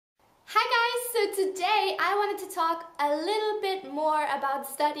today I wanted to talk a little bit more about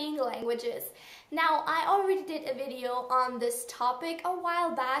studying languages. Now, I already did a video on this topic a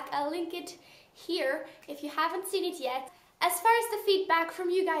while back. I'll link it here if you haven't seen it yet. As far as the feedback from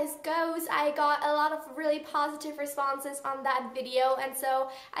you guys goes, I got a lot of really positive responses on that video, and so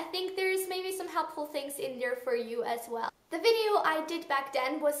I think there's maybe some helpful things in there for you as well. The video I did back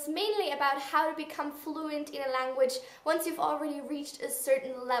then was mainly about how to become fluent in a language once you've already reached a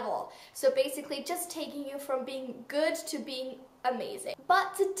certain level. So basically just taking you from being good to being amazing.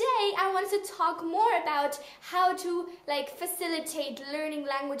 But today I wanted to talk more about how to facilitate learning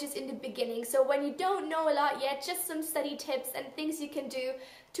languages in the beginning. So when you don't know a lot yet, just some study tips and things you can do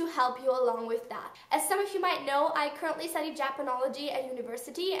to help you along with that. As some of you might know, I currently study Japanology at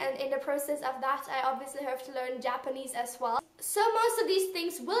university, and in the process of that I obviously have to learn Japanese as well. So most of these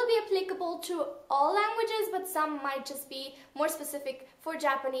things will be applicable to all languages, but some might just be more specific for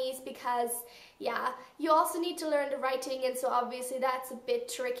Japanese because, yeah, you also need to learn the writing, and so obviously that's a bit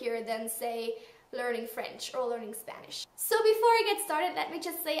trickier than, say, learning French or learning Spanish. So before I get started, let me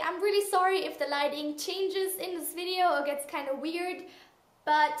just say I'm really sorry if the lighting changes in this video or gets kind of weird.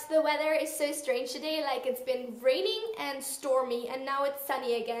 But the weather is so strange today, like it's been raining and stormy and now it's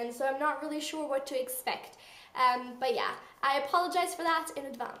sunny again, so I'm not really sure what to expect. But yeah, I apologize for that in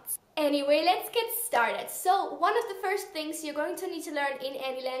advance. Anyway, let's get started. So one of the first things you're going to need to learn in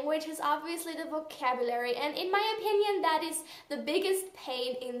any language is obviously the vocabulary, and in my opinion that is the biggest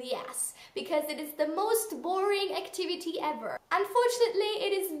pain in the ass because it is the most boring activity ever. Unfortunately,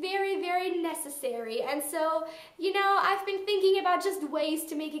 it is very, very necessary, and so, you know, I've been thinking about just ways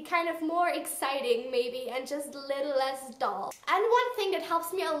to make it kind of more exciting maybe and just a little less dull. And one thing that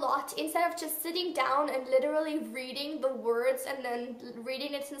helps me a lot, instead of just sitting down and literally reading the words and then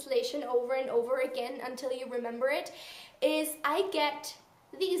reading the translation over and over again until you remember it, is I get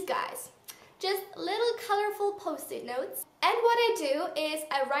these guys. Just little colorful post-it notes. And what I do is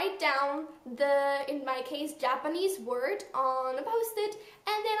I write down the, in my case, Japanese word on a post-it,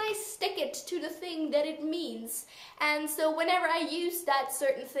 and then I stick it to the thing that it means. And so whenever I use that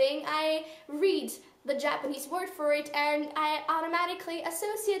certain thing, I read the Japanese word for it and I automatically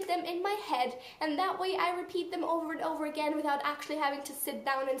associate them in my head, and that way I repeat them over and over again without actually having to sit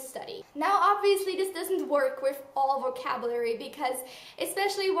down and study. Now obviously this doesn't work with all vocabulary because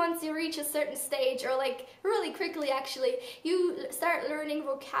especially once you reach a certain stage, or like really quickly actually, you start learning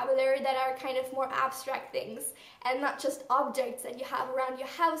vocabulary that are kind of more abstract things and not just objects that you have around your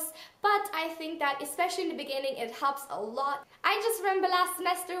house. But I think that especially in the beginning it helps a lot. I just remember last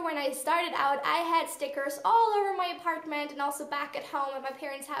semester when I started out, I had stickers all over my apartment and also back at home at my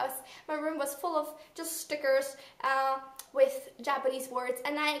parents' house. My room was full of just stickers with Japanese words,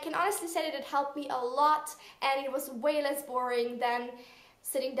 and I can honestly say that it helped me a lot, and it was way less boring than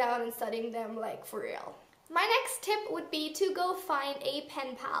sitting down and studying them like for real. My next tip would be to go find a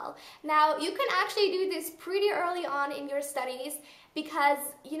pen pal. Now, you can actually do this pretty early on in your studies because,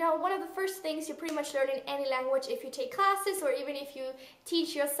 you know, one of the first things you pretty much learn in any language if you take classes or even if you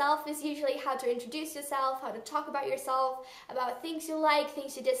teach yourself is usually how to introduce yourself, how to talk about yourself, about things you like,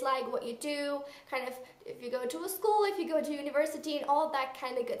 things you dislike, what you do, kind of if you go to a school, if you go to university, and all that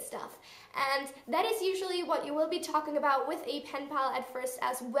kind of good stuff. And that is usually what you will be talking about with a pen pal at first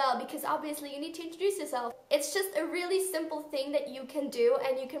as well, because obviously you need to introduce yourself. It's just a really simple thing that you can do,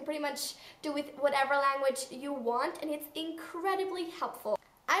 and you can pretty much do with whatever language you want, and it's incredibly helpful.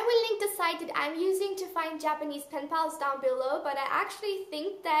 I will link the site that I'm using to find Japanese pen pals down below, but I actually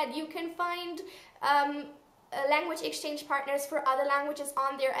think that you can find language exchange partners for other languages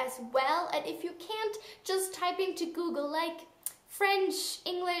on there as well. And if you can't, just type into Google like French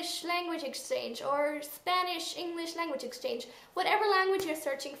English language exchange or Spanish English language exchange. Whatever language you're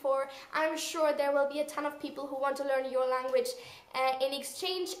searching for, I'm sure there will be a ton of people who want to learn your language in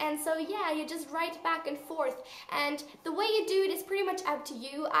exchange, and so yeah, you just write back and forth, and the way you do it is pretty much up to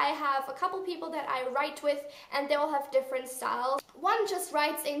you. I have a couple people that I write with, and they all have different styles. One just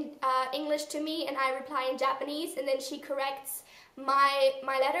writes in English to me and I reply in Japanese, and then she corrects my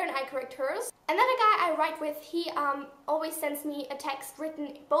letter and I correct hers. Another guy I write with, he always sends me a text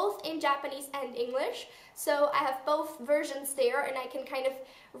written both in Japanese and English, so I have both versions there and I can kind of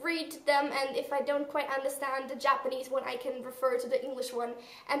read them, and if I don't quite understand the Japanese one I can refer to the English one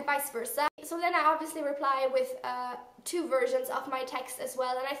and vice versa. So then I obviously reply with two versions of my text as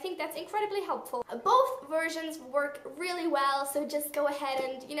well, and I think that's incredibly helpful. Both versions work really well, so just go ahead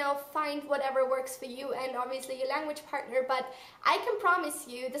and, you know, find whatever works for you and obviously your language partner. But I can promise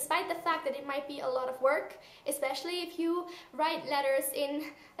you, despite the fact that it might be a lot of work, especially if you write letters in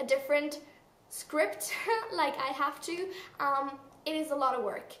a different script like I have to, it is a lot of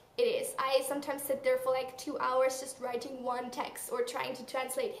work. It is. I sometimes sit there for like 2 hours just writing one text or trying to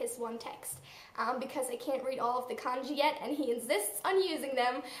translate his one text because I can't read all of the kanji yet, and he insists on using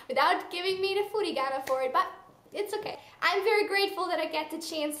them without giving me the furigana for it, but it's okay. I'm very grateful that I get the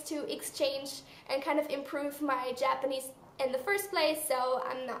chance to exchange and kind of improve my Japanese in the first place, so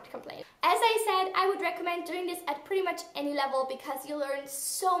I'm not complaining. As I said, I would recommend doing this at pretty much any level because you learn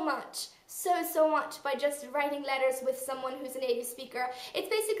so much. So much by just writing letters with someone who's a native speaker. It's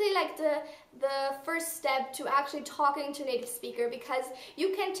basically like the first step to actually talking to a native speaker, because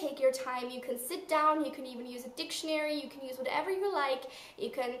you can take your time, you can sit down, you can even use a dictionary, you can use whatever you like,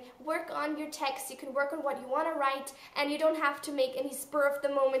 you can work on your text, you can work on what you want to write, and you don't have to make any spur of the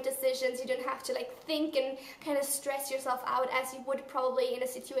moment decisions. You don't have to like think and kind of stress yourself out as you would probably in a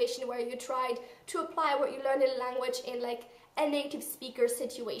situation where you tried to apply what you learned in a language in like a native speaker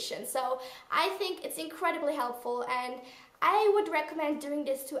situation. So I think it's incredibly helpful, and I would recommend doing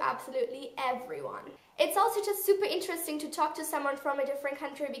this to absolutely everyone. It's also just super interesting to talk to someone from a different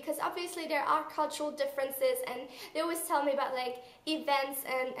country, because obviously there are cultural differences, and they always tell me about like events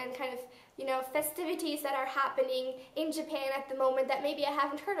and kind of, you know, festivities that are happening in Japan at the moment that maybe I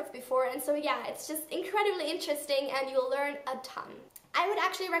haven't heard of before. And so yeah, it's just incredibly interesting and you'll learn a ton. I would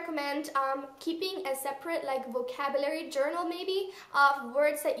actually recommend keeping a separate like vocabulary journal maybe of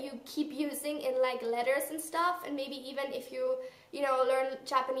words that you keep using in like letters and stuff, and maybe even if you know, learn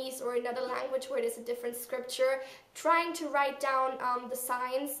Japanese or another language where there's a different scripture, trying to write down the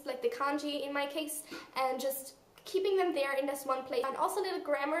signs, like the kanji in my case, and just keeping them there in this one place. And also little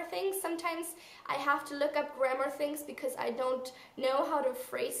grammar things. Sometimes I have to look up grammar things because I don't know how to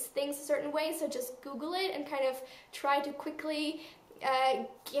phrase things a certain way, so just Google it and kind of try to quickly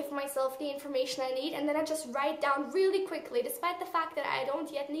give myself the information I need, and then I just write down really quickly, despite the fact that I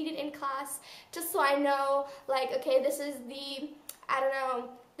don't yet need it in class, just so I know, like, okay, this is the, I don't know,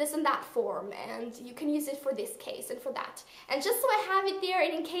 this and that form, and you can use it for this case and for that. And just so I have it there,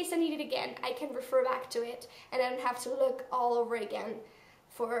 and in case I need it again, I can refer back to it, and I don't have to look all over again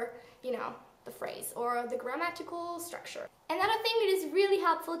for, you know, the phrase or the grammatical structure. Another thing that is really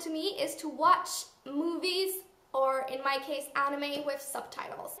helpful to me is to watch movies, or in my case anime, with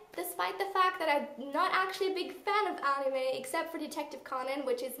subtitles. Despite the fact that I'm not actually a big fan of anime except for Detective Conan,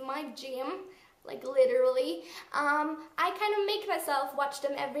 which is my jam, like literally, I kind of make myself watch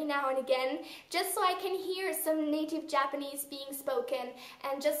them every now and again just so I can hear some native Japanese being spoken,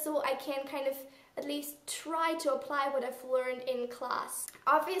 and just so I can kind of at least try to apply what I've learned in class.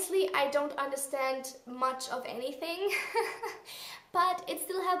 Obviously, I don't understand much of anything, but it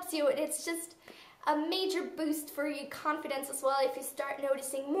still helps you, and it's just a major boost for your confidence as well if you start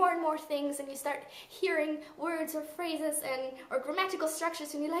noticing more and more things, and you start hearing words or phrases or grammatical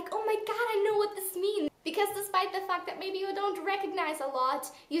structures, and you're like, oh my god, I know what this means. Because despite the fact that maybe you don't recognize a lot,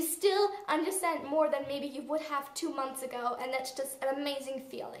 you still understand more than maybe you would have 2 months ago, and that's just an amazing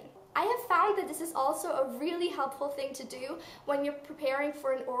feeling. I have found that this is also a really helpful thing to do when you're preparing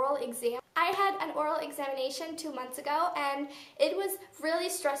for an oral exam. I had an oral examination 2 months ago, and it was really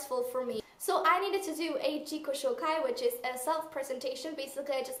stressful for me. So I needed to do a jiko shokai, which is a self-presentation.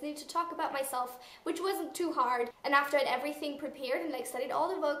 Basically, I just needed to talk about myself, which wasn't too hard. And after I had everything prepared and like studied all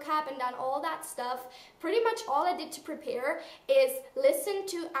the vocab and done all that stuff, pretty much all I did to prepare is listen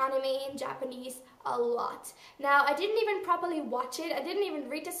to anime in Japanese a lot. Now, I didn't even properly watch it. I didn't even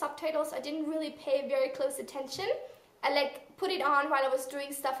read the subtitles. I didn't really pay very close attention. I like put it on while I was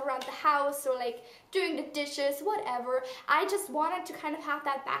doing stuff around the house or like doing the dishes, whatever. I just wanted to kind of have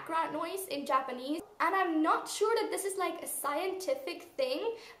that background noise in Japanese. And I'm not sure that this is like a scientific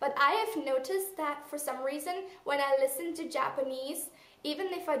thing, but I have noticed that for some reason when I listen to Japanese, even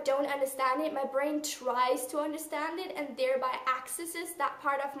if I don't understand it, my brain tries to understand it and thereby accesses that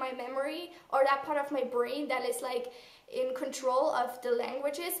part of my memory or that part of my brain that is like in control of the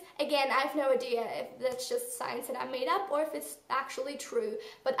languages. Again, I have no idea if that's just science that I made up or if it's actually true,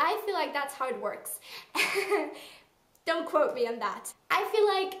 but I feel like that's how it works. Don't quote me on that. I feel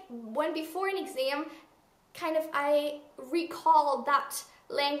like when before an exam, kind of I recall that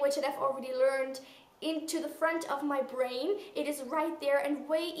language that I've already learned into the front of my brain. It is right there and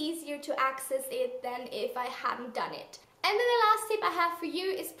way easier to access it than if I hadn't done it. And then the last tip I have for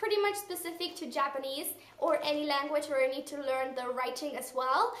you is pretty much specific to Japanese or any language where you need to learn the writing as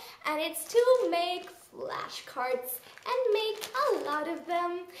well. And it's to make flashcards and make a lot of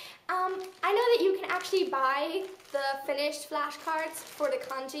them. I know that you can actually buy the finished flashcards for the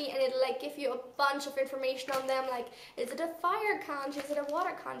kanji, and it'll like give you a bunch of information on them, like is it a fire kanji, is it a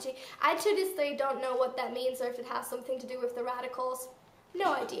water kanji. I to this day don't know what that means or if it has something to do with the radicals.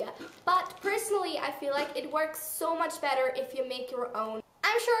 No idea. But personally, I feel like it works so much better if you make your own.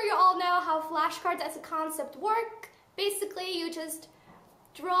 I'm sure you all know how flashcards as a concept work. Basically, you just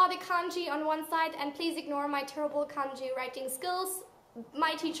draw the kanji on one side, and please ignore my terrible kanji writing skills.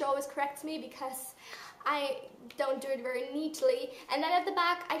 My teacher always corrects me because I don't do it very neatly. And then at the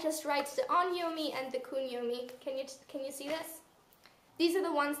back, I just write the onyomi and the kunyomi. Can you see this? These are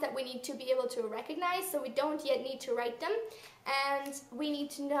the ones that we need to be able to recognize, so we don't yet need to write them. And we need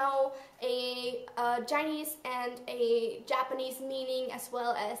to know a Chinese and a Japanese meaning as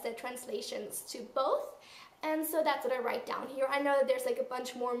well as the translations to both. And so that's what I write down here. I know that there's like a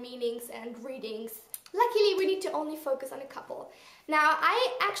bunch more meanings and readings. Luckily, we need to only focus on a couple. Now,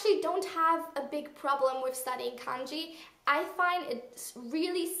 I actually don't have a big problem with studying kanji. I find it's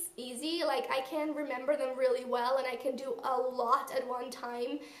really easy. Like, I can remember them really well, and I can do a lot at one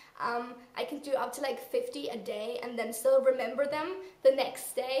time. I can do up to like 50 a day and then still remember them the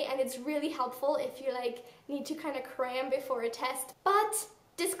next day, and it's really helpful if you like need to kind of cram before a test. But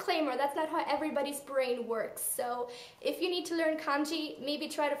disclaimer, that's not how everybody's brain works. So if you need to learn kanji, maybe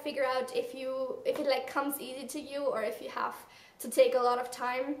try to figure out if it like comes easy to you or if you have to take a lot of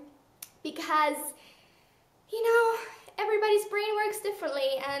time, because you know, everybody's brain works differently,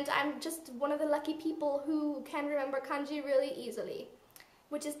 and I'm just one of the lucky people who can remember kanji really easily,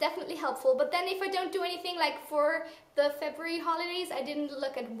 which is definitely helpful. But then if I don't do anything, like for the February holidays, I didn't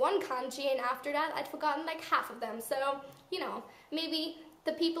look at one kanji, and after that I'd forgotten like half of them. So, you know, maybe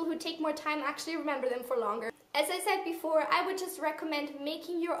the people who take more time actually remember them for longer. As I said before, I would just recommend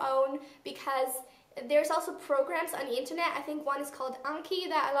making your own, because there's also programs on the internet. I think one is called Anki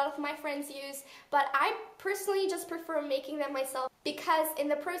that a lot of my friends use, but I personally just prefer making them myself, because in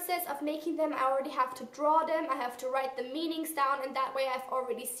the process of making them I already have to draw them, I have to write the meanings down, and that way I've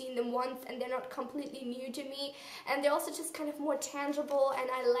already seen them once and they're not completely new to me, and they're also just kind of more tangible, and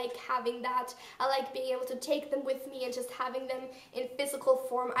I like having that. I like being able to take them with me and just having them in physical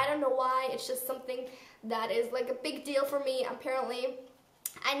form. I don't know why, it's just something that is like a big deal for me. Apparently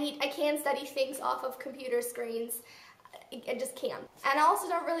I can't study things off of computer screens. I just can't. And I also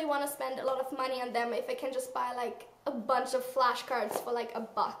don't really want to spend a lot of money on them if I can just buy like a bunch of flashcards for like $1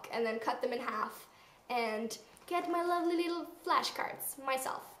 and then cut them in half and get my lovely little flashcards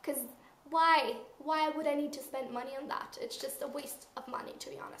myself. Because why would I need to spend money on that? It's just a waste of money, to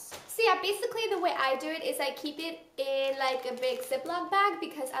be honest. So yeah, basically the way I do it is I keep it in like a big Ziploc bag,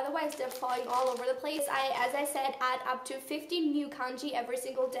 because otherwise they're falling all over the place. As I said, add up to 50 new kanji every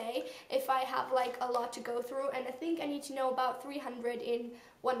single day if I have like a lot to go through, and I think I need to know about 300 in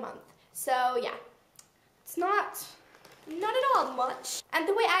 1 month. So yeah, it's not at all much. And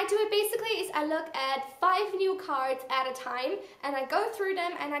the way I do it basically is I look at 5 new cards at a time, and I go through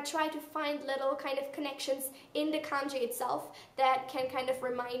them and I try to find little kind of connections in the kanji itself that can kind of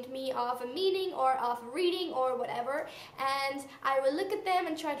remind me of a meaning or of a reading or whatever, and I will look at them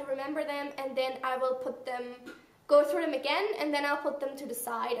and try to remember them, and then I will go through them again, and then I'll put them to the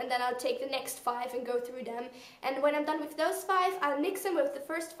side, and then I'll take the next 5 and go through them. And when I'm done with those 5, I'll mix them with the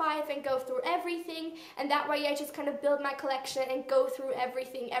first 5 and go through everything, and that way I just kind of build my collection and go through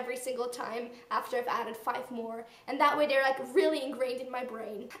everything every single time after I've added 5 more. And that way they're like really ingrained in my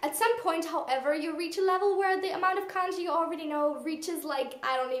brain. At some point, however, you reach a level where the amount of kanji you already know reaches like,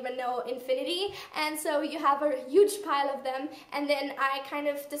 I don't even know, infinity, and so you have a huge pile of them, and then I kind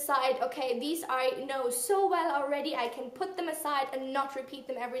of decide, okay, these I know so well already, I can put them aside and not repeat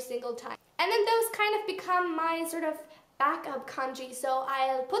them every single time. And then those kind of become my sort of backup kanji, so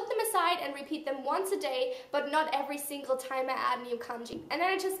I'll put them aside and repeat them once a day, but not every single time I add new kanji. And then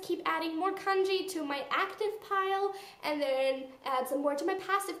I just keep adding more kanji to my active pile, and then add some more to my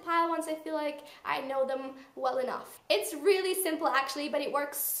passive pile once I feel like I know them well enough. It's really simple actually, but it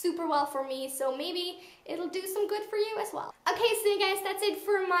works super well for me, so maybe it'll do some good for you as well. Okay, so you guys, that's it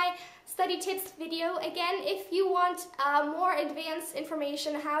for my study tips video. Again, if you want more advanced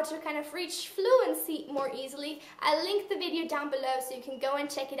information how to kind of reach fluency more easily, I'll link the video down below so you can go and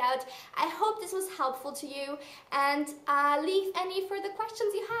check it out. I hope this was helpful to you, and leave any further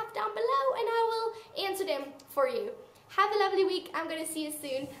questions you have down below and I will answer them for you. Have a lovely week. I'm gonna see you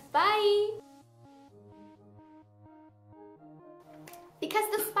soon. Bye! Because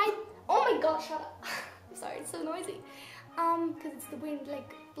despite, oh my gosh, shut up. I'm sorry, it's so noisy. Because it's the wind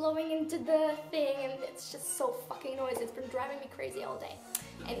like blowing into the thing, and it's just so fucking noisy. It's been driving me crazy all day.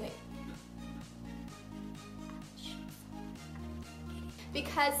 Anyway.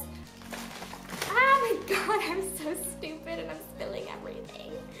 Because, oh my god, I'm so stupid and I'm spilling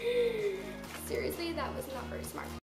everything. Seriously, that was not very smart.